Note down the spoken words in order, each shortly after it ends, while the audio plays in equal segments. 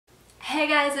Hey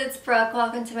guys, it's Brooke.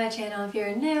 Welcome to my channel if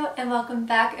you're new, and welcome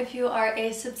back if you are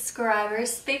a subscriber.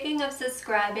 Speaking of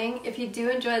subscribing, if you do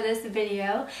enjoy this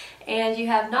video and you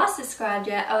have not subscribed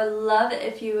yet, I would love it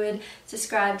if you would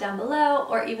subscribe down below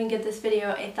or even give this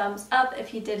video a thumbs up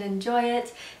if you did enjoy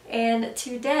it. And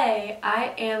today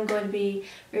I am going to be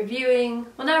reviewing,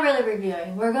 well, not really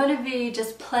reviewing, we're going to be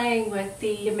just playing with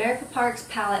the America Parks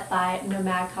palette by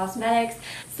Nomad Cosmetics.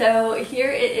 So here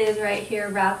it is right here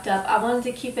wrapped up. I wanted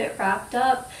to keep it wrapped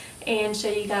up and show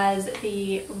you guys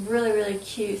the really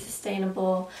cute,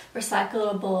 sustainable,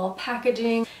 recyclable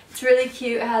packaging. It's really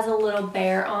cute. It has a little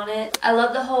bear on it. I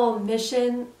love the whole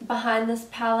mission behind this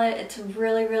palette. It's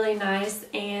really nice,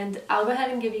 and I'll go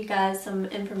ahead and give you guys some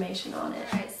information on it.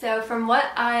 Alright, so from what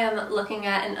I am looking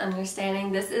at and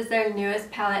understanding, this is their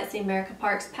newest palette. It's the America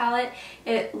Parks palette.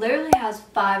 It literally has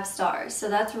 5 stars, so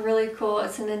that's really cool.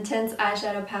 It's an intense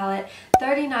eyeshadow palette,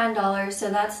 $39, so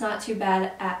that's not too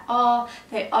bad at all.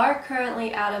 They are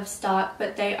currently out of stock,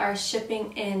 but they are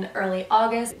shipping in early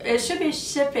August. It should be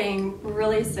shipping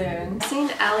really soon. I've seen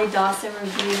Allie Dawson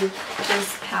review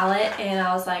this palette and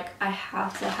I was like, I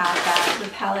have to have that. The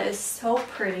palette is so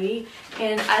pretty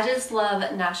and I just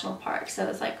love national parks, so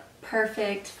it's like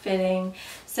perfect fitting.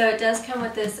 So it does come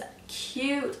with this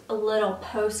cute little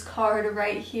postcard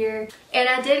right here, and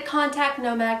I did contact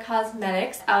Nomad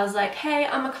Cosmetics. I was like, hey,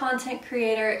 I'm a content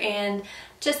creator, and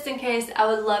just in case, I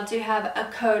would love to have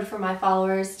a code for my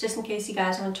followers, just in case you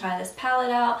guys want to try this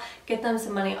palette out, get them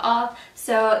some money off.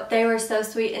 So they were so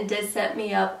sweet and did set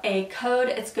me up a code.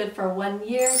 It's good for 1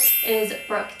 year. It is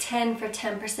Brooke10 for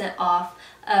 10% off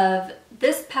of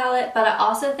this palette, but I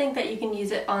also think that you can use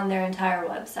it on their entire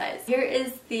website. Here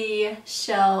is the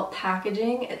shell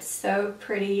packaging. It's so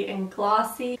pretty and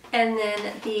glossy, and then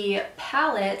the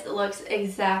palette looks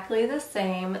exactly the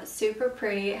same, super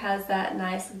pretty. It has that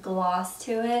nice gloss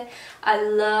to it. I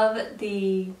love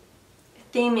the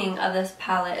theming of this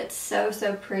palette. It's so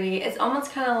pretty. It's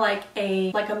almost kind of like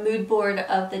a mood board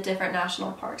of the different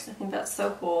national parks. I think that's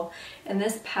so cool, and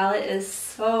this palette is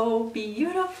so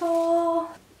beautiful.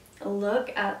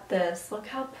 Look at this. Look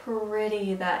how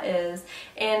pretty that is.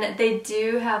 And they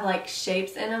do have like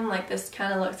shapes in them. Like this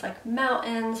kind of looks like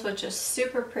mountains, which is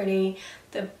super pretty.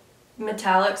 The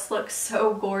metallics look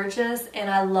so gorgeous, and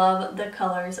I love the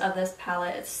colors of this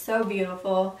palette. It's so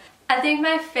beautiful. I think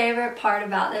my favorite part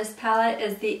about this palette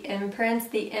is the imprints.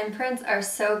 The imprints are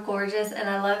so gorgeous, and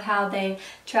I love how they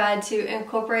tried to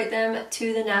incorporate them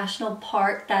to the national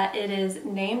park that it is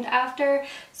named after.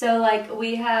 So like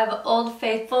we have Old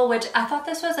Faithful, which I thought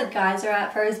this was a geyser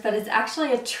at first, but it's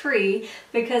actually a tree,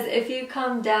 because if you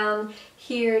come down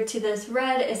here to this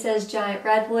red, it says Giant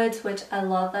Redwoods, which I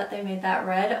love that they made that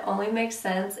red. Only makes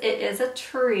sense. It is a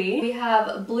tree. We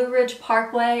have Blue Ridge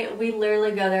Parkway. We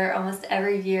literally go there almost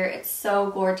every year. It's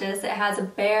so gorgeous. It has a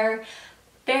bear.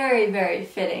 Very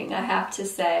fitting, I have to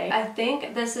say. I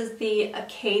think this is the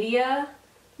Acadia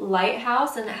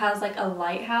lighthouse, and it has like a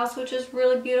lighthouse, which is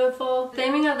really beautiful. The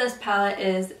theming of this palette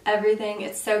is everything.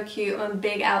 It's so cute. I'm a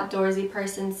big outdoorsy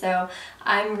person, so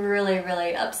I'm really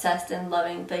obsessed and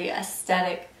loving the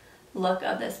aesthetic look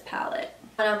of this palette.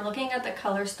 When I'm looking at the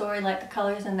color story, like the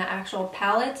colors in the actual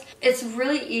palette, it's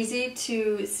really easy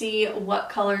to see what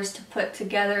colors to put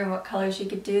together and what colors you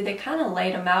could do. They kind of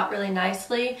laid them out really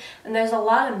nicely, and there's a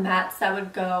lot of mattes that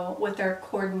would go with their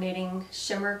coordinating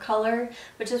shimmer color,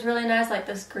 which is really nice, like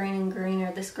this green and green,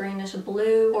 or this greenish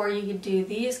blue, or you could do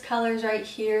these colors right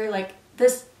here. Like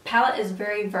this palette is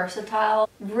very versatile,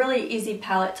 really easy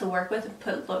palette to work with and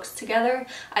put looks together.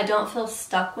 I don't feel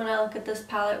stuck when I look at this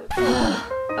palette.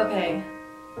 Okay.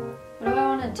 What do I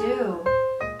want to do?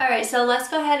 Alright, so let's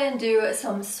go ahead and do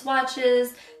some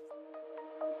swatches.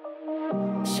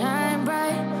 Shine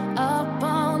bright up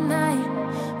all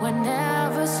night, we're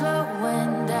never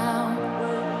slowing down.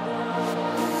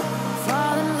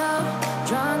 Fall in love,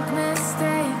 drunk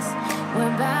mistakes,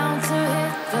 we're bound to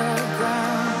hit the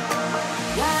ground.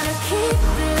 Gotta keep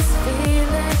this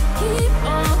feeling, keep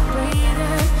on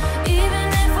breathing, even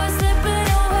if we're slipping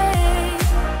away.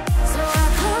 So I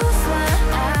close my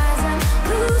eyes and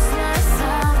lose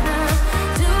myself now,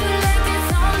 do it like it's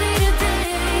only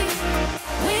today.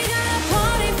 We gotta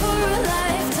party for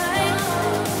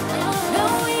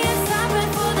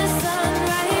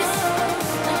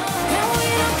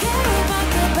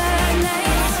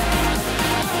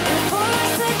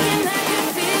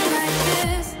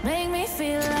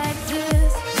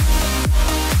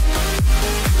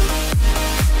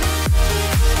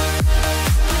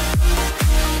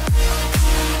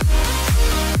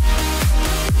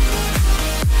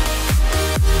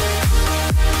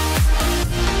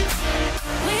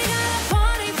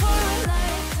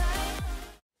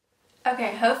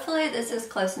Okay, hopefully this is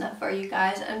close enough for you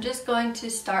guys. I'm just going to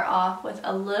start off with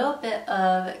a little bit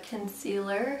of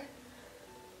concealer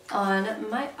on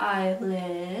my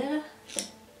eyelid,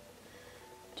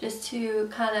 just to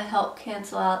kind of help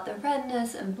cancel out the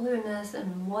redness and blueness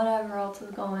and whatever else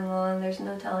is going on. There's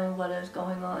no telling what is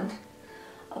going on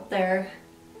up there.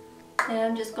 And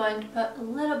I'm just going to put a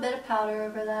little bit of powder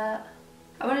over that.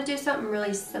 I want to do something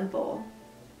really simple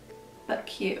but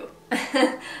cute.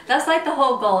 That's like the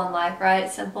whole goal in life,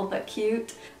 right? Simple but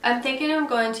cute. I'm thinking I'm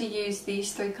going to use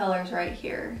these 3 colors right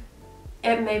here.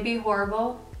 It may be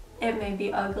horrible, it may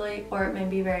be ugly, or it may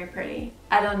be very pretty.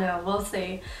 I don't know, we'll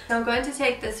see. So I'm going to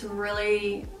take this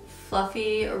really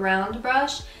fluffy round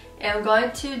brush and I'm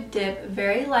going to dip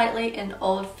very lightly in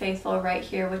Old Faithful right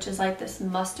here, which is like this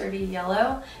mustardy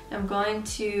yellow. I'm going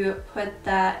to put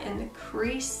that in the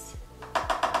crease.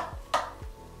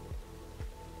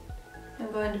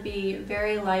 I'm going to be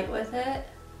very light with it.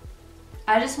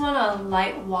 I just want a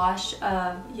light wash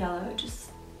of yellow, just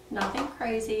nothing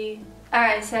crazy.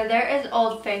 Alright, so there is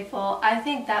Old Faithful. I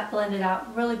think that blended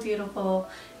out really beautiful,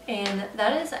 and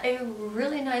that is a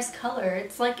really nice color.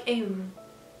 It's like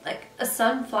a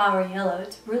sunflower yellow.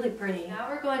 It's really pretty. Now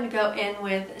we're going to go in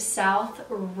with South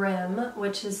Rim,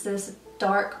 which is this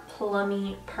dark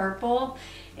plummy purple,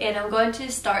 and I'm going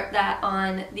to start that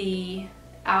on the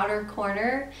outer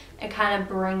corner and kind of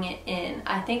bring it in.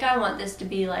 I think I want this to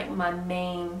be like my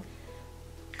main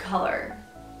color,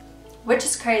 which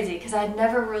is crazy because I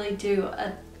never really do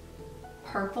a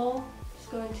purple.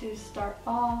 Just going to start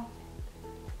off.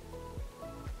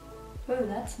 Ooh,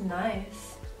 that's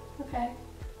nice. Okay,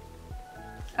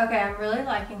 I'm really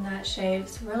liking that shade.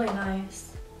 It's really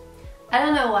nice. I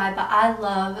don't know why, but I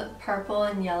love purple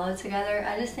and yellow together.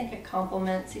 I just think it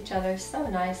complements each other so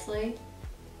nicely.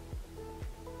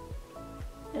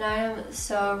 And I am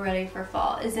so ready for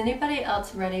fall. Is anybody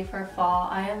else ready for fall?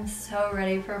 I am so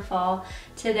ready for fall.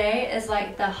 Today is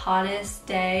like the hottest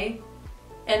day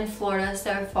in Florida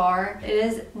so far. It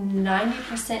is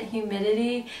 90%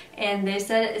 humidity, and they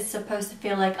said it's supposed to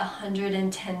feel like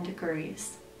 110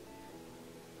 degrees.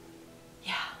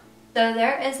 Yeah. So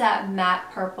there is that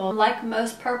matte purple. Like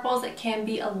most purples, it can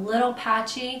be a little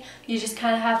patchy. You just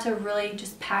kind of have to really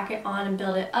just pack it on and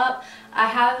build it up. I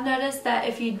have noticed that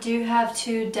if you do have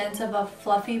too dense of a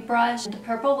fluffy brush, the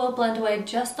purple will blend away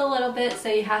just a little bit, so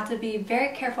you have to be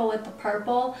very careful with the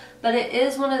purple, but it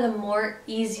is one of the more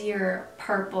easier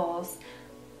purples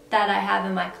that I have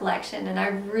in my collection, and I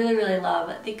really, really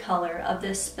love the color of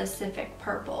this specific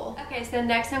purple. Okay, so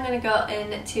next I'm going to go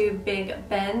into Big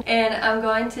Bend, and I'm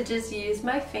going to just use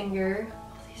my finger.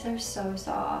 Oh, these are so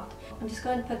soft. I'm just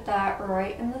going to put that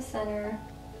right in the center.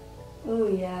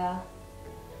 Ooh, yeah.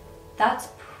 That's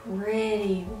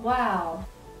pretty. Wow.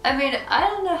 I mean, I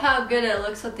don't know how good it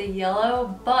looks with the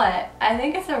yellow, but I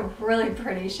think it's a really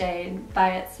pretty shade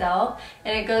by itself,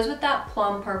 and it goes with that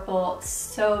plum purple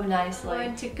so nicely. I'm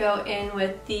going to go in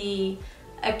with the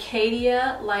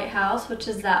Acadia Lighthouse, which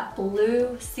is that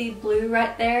blue, sea blue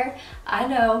right there. I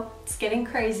know, it's getting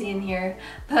crazy in here,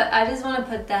 but I just want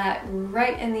to put that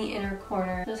right in the inner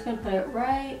corner. I'm just going to put it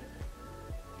right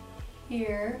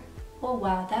here. Oh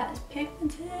wow, that is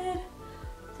pigmented.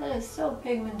 That is so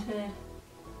pigmented.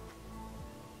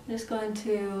 Just going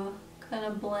to kind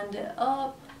of blend it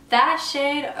up. That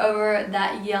shade over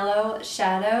that yellow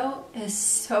shadow is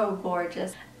so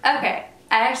gorgeous. Okay,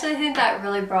 I actually think that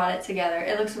really brought it together.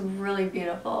 It looks really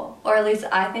beautiful, or at least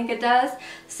I think it does.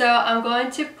 So I'm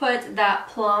going to put that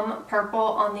plum purple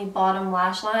on the bottom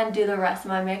lash line, do the rest of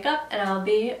my makeup, and I'll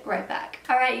be right back.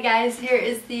 Alright you guys, here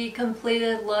is the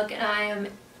completed look, and I am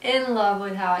in love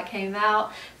with how it came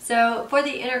out. So for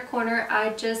the inner corner, I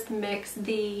just mixed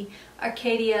the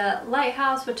Arcadia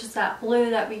Lighthouse, which is that blue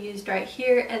that we used right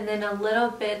here, and then a little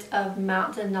bit of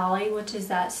Mount Denali, which is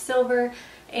that silver,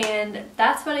 and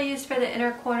that's what I used for the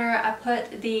inner corner. I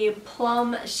put the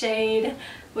plum shade,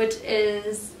 which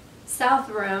is South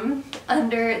Rim,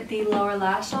 under the lower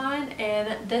lash line,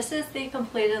 and this is the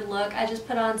completed look. I just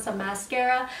put on some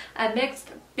mascara. I mixed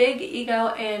Big Ego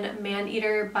and Man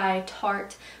Eater by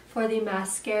Tarte for the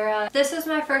mascara. This was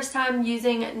my first time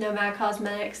using Nomad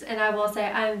Cosmetics, and I will say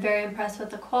I am very impressed with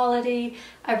the quality.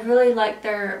 I really like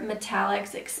their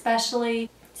metallics especially.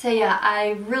 So yeah,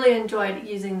 I really enjoyed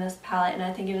using this palette, and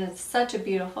I think it is such a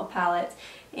beautiful palette.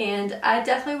 And I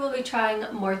definitely will be trying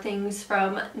more things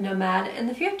from Nomad in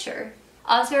the future.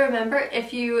 Also remember,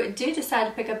 if you do decide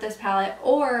to pick up this palette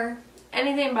or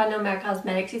anything by Nomad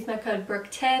Cosmetics, use my code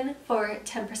BROOKE10 for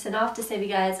 10% off to save you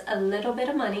guys a little bit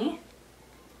of money.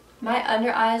 My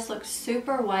under eyes look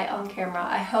super white on camera.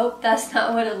 I hope that's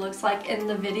not what it looks like in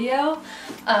the video.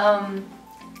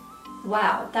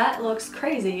 Wow, that looks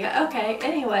crazy. Okay,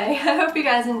 anyway, I hope you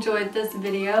guys enjoyed this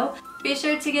video. Be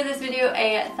sure to give this video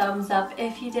a thumbs up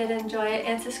if you did enjoy it,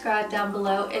 and subscribe down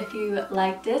below if you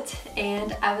liked it.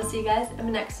 And I will see you guys in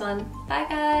the next one. Bye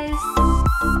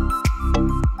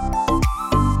guys!